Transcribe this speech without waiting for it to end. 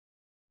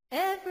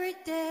Every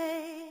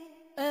day,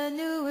 a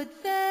new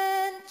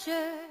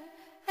adventure.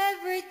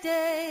 Every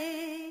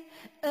day,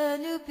 a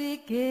new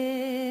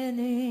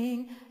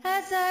beginning.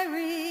 As I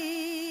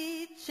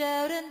reach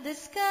out and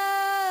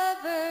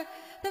discover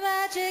the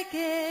magic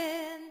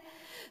in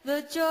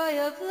the joy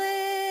of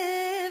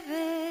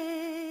living.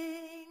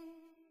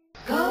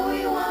 Go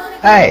where you wanna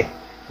go. Hi,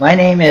 my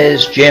name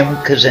is Jim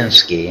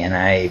Kaczynski, and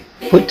I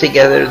put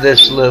together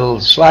this little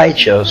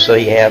slideshow so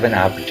you have an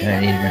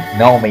opportunity to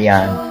know me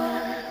on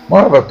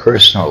more of a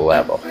personal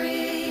level.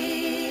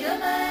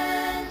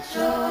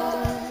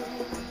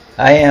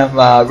 I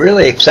am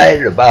really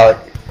excited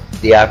about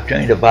the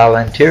opportunity to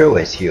volunteer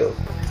with you.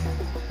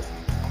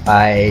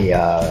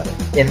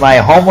 In my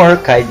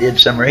homework, I did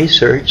some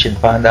research and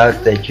found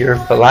out that your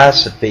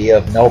philosophy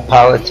of no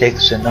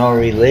politics and no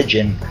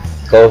religion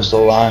goes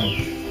along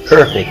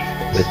perfect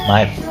with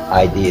my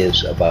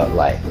ideas about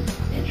life.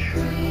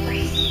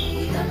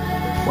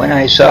 When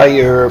I saw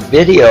your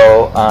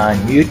video on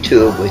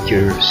YouTube with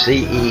your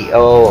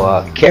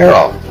CEO,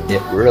 Carol,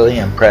 it really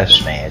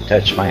impressed me. It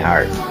touched my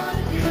heart.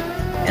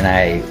 And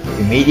I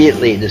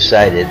immediately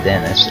decided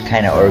then it's the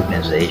kind of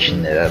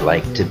organization that I'd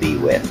like to be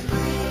with.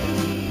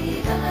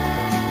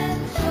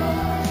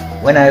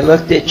 When I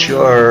looked at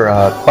your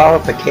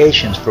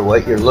qualifications for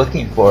what you're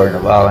looking for in a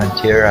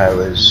volunteer, I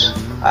was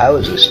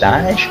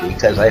astonished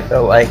because I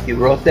felt like you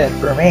wrote that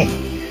for me.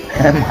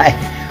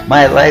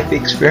 My life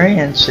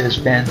experience has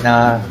been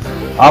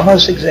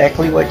almost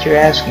exactly what you're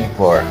asking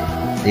for.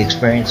 The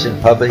experience in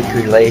public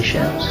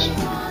relations,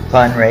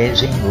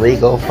 fundraising,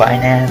 legal,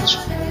 finance,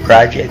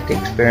 project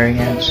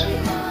experience,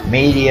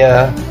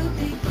 media,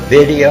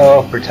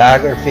 video,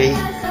 photography.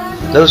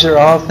 Those are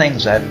all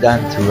things I've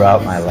done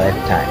throughout my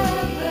lifetime.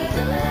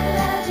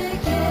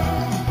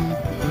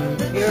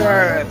 Here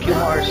are a few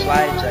more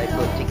slides I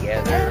put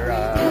together.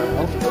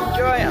 Hope you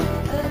enjoy them.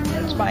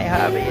 That's my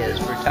hobby, is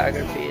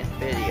photography and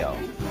video.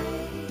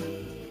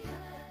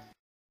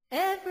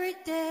 Every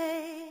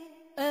day,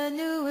 a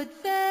new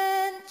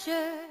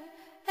adventure.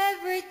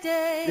 Every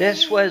day.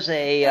 This was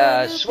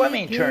a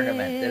swimming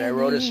tournament that I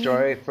wrote a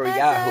story for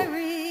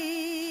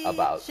Yahoo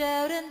about.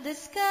 Shout and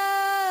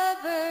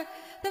discover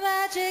the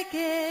magic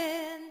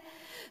in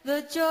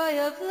the joy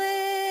of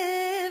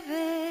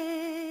living.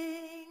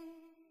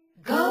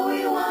 Go where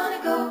you wanna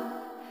go.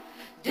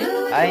 Do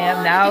what I you am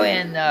wanna now do.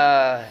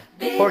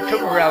 in Puerto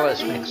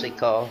Morelos,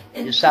 Mexico,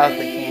 just south of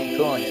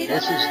Cancun, and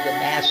this is the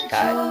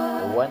mascot,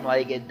 the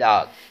one-legged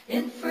dog.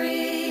 In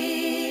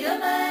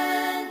freedom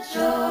and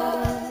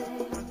joy.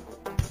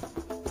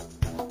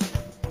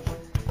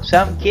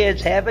 Some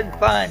kids having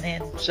fun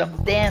in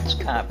some dance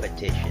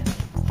competition.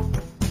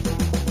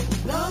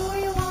 Go where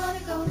you wanna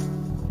go.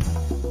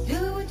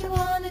 Do what you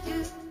wanna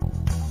do.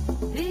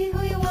 Be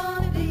who you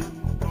wanna be.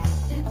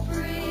 In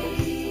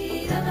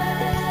freedom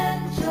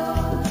and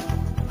joy.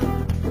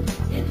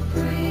 In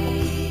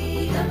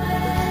freedom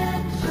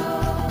and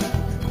joy.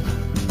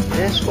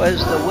 This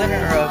was the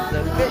winner of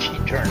the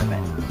fishing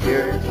tournament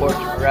here in Puerto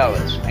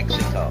Morelos,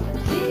 Mexico.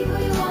 Be who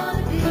you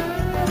wanna be.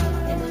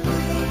 In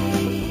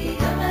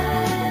freedom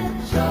and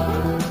joy.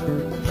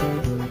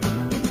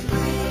 In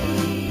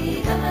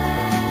freedom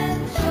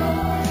and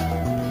joy.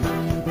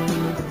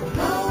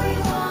 Go where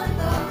you wanna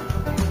go.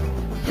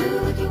 Do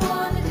what you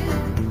wanna do.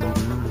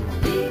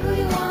 Be who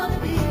you wanna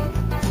be.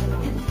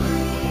 In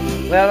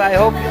freedom. Well, I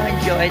hope you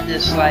enjoyed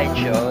this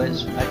slideshow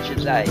as much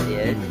as I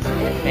did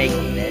in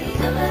making it.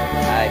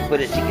 I put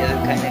it together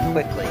kind of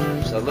quickly.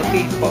 So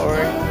looking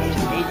forward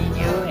to meeting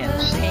you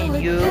and seeing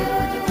you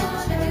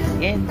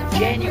in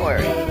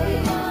January.